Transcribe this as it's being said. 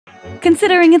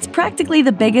Considering it's practically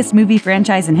the biggest movie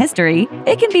franchise in history,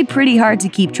 it can be pretty hard to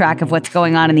keep track of what's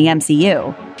going on in the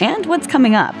MCU and what's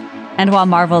coming up. And while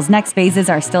Marvel's next phases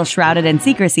are still shrouded in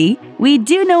secrecy, we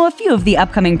do know a few of the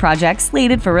upcoming projects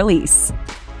slated for release.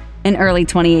 In early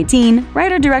 2018,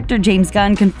 writer-director James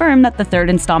Gunn confirmed that the third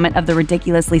installment of the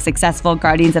ridiculously successful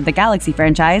Guardians of the Galaxy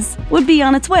franchise would be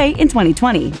on its way in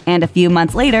 2020, and a few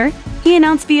months later, he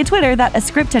announced via Twitter that a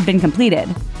script had been completed.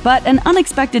 But an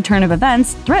unexpected turn of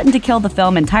events threatened to kill the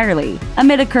film entirely.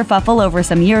 Amid a kerfuffle over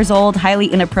some years-old, highly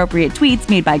inappropriate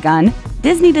tweets made by Gunn,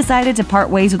 Disney decided to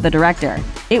part ways with the director.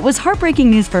 It was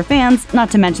heartbreaking news for fans, not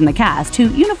to mention the cast, who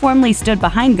uniformly stood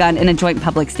behind Gunn in a joint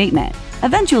public statement.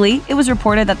 Eventually, it was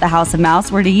reported that the House of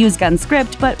Mouse were to use Gunn's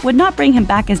script but would not bring him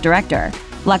back as director.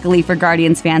 Luckily for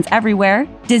Guardians fans everywhere,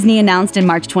 Disney announced in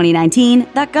March 2019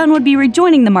 that Gunn would be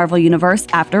rejoining the Marvel Universe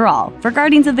after all, for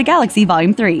Guardians of the Galaxy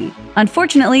Volume 3.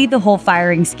 Unfortunately, the whole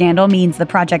firing scandal means the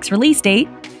project's release date,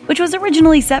 which was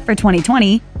originally set for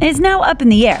 2020, is now up in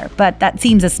the air, but that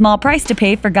seems a small price to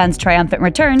pay for Gunn's triumphant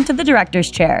return to the director's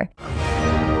chair.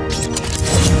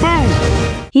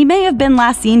 He may have been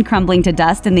last seen crumbling to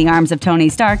dust in the arms of Tony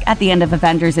Stark at the end of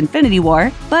Avengers Infinity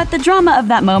War, but the drama of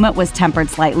that moment was tempered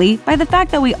slightly by the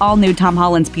fact that we all knew Tom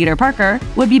Holland's Peter Parker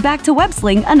would be back to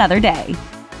web-sling another day.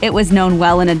 It was known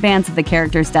well in advance of the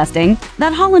character's dusting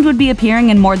that Holland would be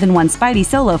appearing in more than one Spidey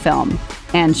solo film.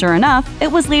 And sure enough,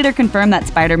 it was later confirmed that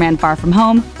Spider-Man Far From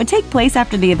Home would take place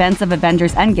after the events of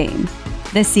Avengers Endgame.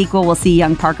 This sequel will see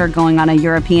young Parker going on a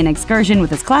European excursion with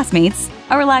his classmates,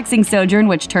 a relaxing sojourn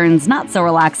which turns not so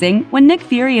relaxing when Nick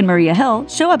Fury and Maria Hill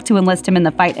show up to enlist him in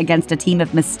the fight against a team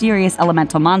of mysterious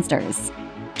elemental monsters.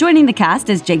 Joining the cast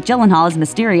is Jake Gyllenhaal as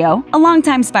Mysterio, a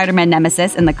longtime Spider-Man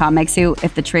nemesis in the comics who,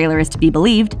 if the trailer is to be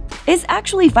believed, is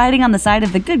actually fighting on the side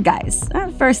of the good guys,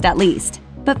 at first at least.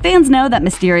 But fans know that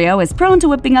Mysterio is prone to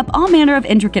whipping up all manner of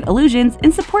intricate illusions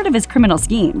in support of his criminal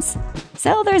schemes.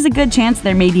 So there's a good chance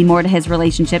there may be more to his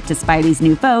relationship to Spidey's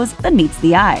new foes than meets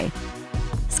the eye.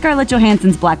 Scarlett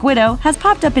Johansson's Black Widow has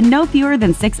popped up in no fewer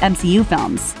than 6 MCU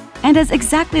films, and has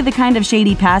exactly the kind of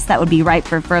shady past that would be ripe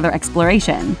for further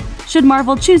exploration, should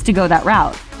Marvel choose to go that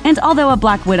route. And although a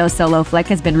Black Widow solo flick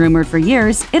has been rumored for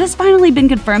years, it has finally been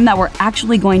confirmed that we're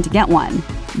actually going to get one.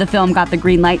 The film got the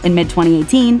green light in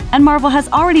mid-2018, and Marvel has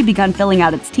already begun filling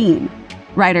out its team.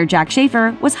 Writer Jack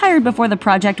Schaefer was hired before the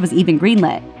project was even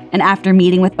greenlit, and after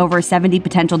meeting with over 70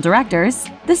 potential directors,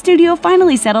 the studio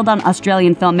finally settled on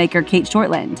Australian filmmaker Kate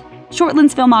Shortland.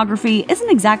 Shortland's filmography isn't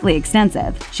exactly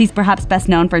extensive. She's perhaps best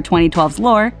known for 2012's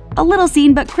Lore, a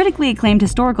little-seen but critically acclaimed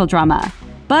historical drama.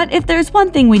 But if there's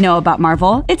one thing we know about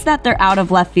Marvel, it's that their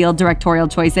out-of-left-field directorial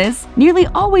choices nearly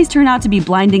always turn out to be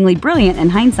blindingly brilliant in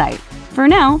hindsight. For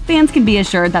now, fans can be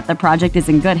assured that the project is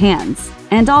in good hands,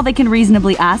 and all they can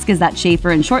reasonably ask is that Schaefer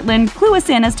and Shortland clue us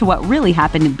in as to what really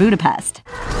happened in Budapest.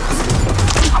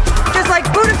 Just like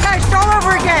Budapest all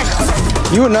over again!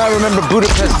 You and I remember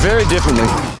Budapest very differently.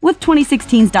 With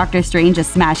 2016's Doctor Strange a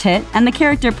smash hit, and the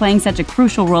character playing such a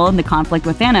crucial role in the conflict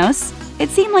with Thanos, it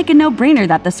seemed like a no-brainer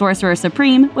that the Sorcerer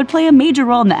Supreme would play a major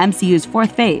role in the MCU's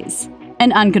 4th phase.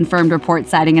 An unconfirmed report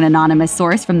citing an anonymous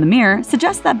source from The Mirror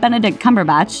suggests that Benedict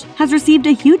Cumberbatch has received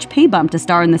a huge pay bump to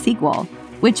star in the sequel,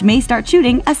 which may start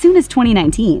shooting as soon as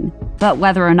 2019. But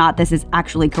whether or not this is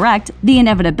actually correct, the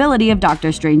inevitability of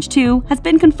Doctor Strange 2 has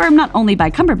been confirmed not only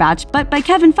by Cumberbatch, but by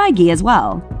Kevin Feige as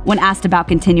well. When asked about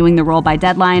continuing the role by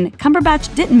Deadline,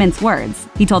 Cumberbatch didn't mince words.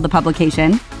 He told the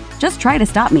publication, "Just try to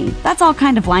stop me. That's all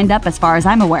kind of lined up as far as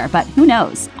I'm aware, but who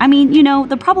knows? I mean, you know,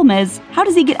 the problem is, how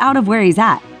does he get out of where he's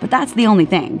at? But that's the only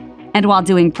thing." And while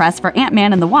doing press for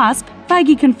Ant-Man and the Wasp,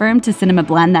 Feige confirmed to Cinema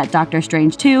Blend that Doctor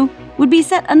Strange 2 would be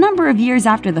set a number of years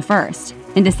after the first.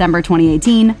 In December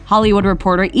 2018, Hollywood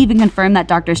Reporter even confirmed that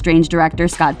Doctor Strange director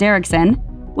Scott Derrickson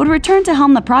would return to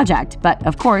helm the project, but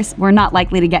of course, we're not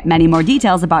likely to get many more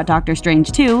details about Doctor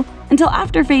Strange 2 until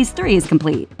after Phase 3 is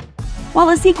complete. While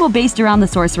a sequel based around the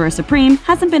Sorcerer Supreme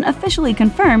hasn't been officially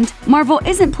confirmed, Marvel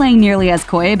isn't playing nearly as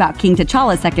coy about King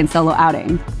T'Challa's second solo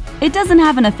outing. It doesn't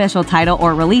have an official title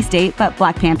or release date, but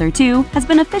Black Panther 2 has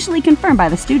been officially confirmed by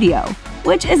the studio,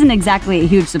 which isn't exactly a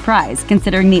huge surprise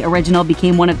considering the original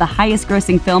became one of the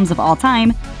highest-grossing films of all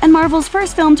time and Marvel's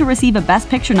first film to receive a Best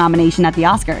Picture nomination at the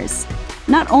Oscars.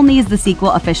 Not only is the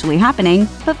sequel officially happening,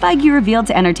 but Feige revealed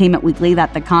to Entertainment Weekly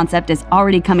that the concept is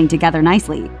already coming together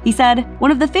nicely. He said,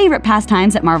 "One of the favorite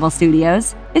pastimes at Marvel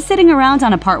Studios is sitting around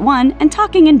on a Part 1 and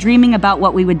talking and dreaming about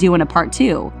what we would do in a Part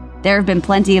 2. There have been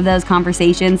plenty of those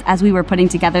conversations as we were putting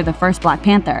together the first Black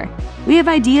Panther. We have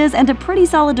ideas and a pretty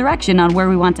solid direction on where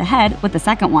we want to head with the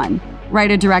second one.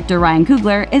 Writer-director Ryan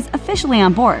Coogler is officially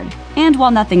on board, and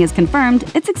while nothing is confirmed,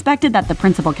 it's expected that the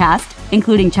principal cast,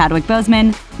 including Chadwick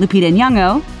Boseman, Lupita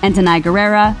Nyong'o, and Danai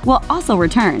Gurira, will also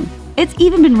return. It's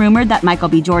even been rumored that Michael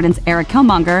B. Jordan's Eric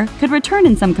Killmonger could return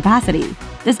in some capacity,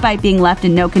 despite being left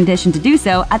in no condition to do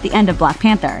so at the end of Black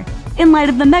Panther. In light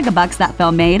of the megabucks that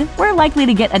film made, we're likely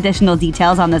to get additional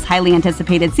details on this highly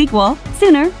anticipated sequel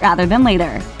sooner rather than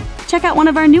later. Check out one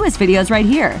of our newest videos right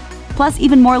here. Plus,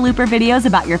 even more Looper videos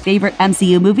about your favorite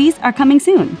MCU movies are coming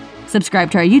soon.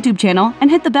 Subscribe to our YouTube channel and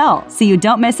hit the bell so you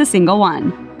don't miss a single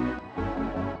one.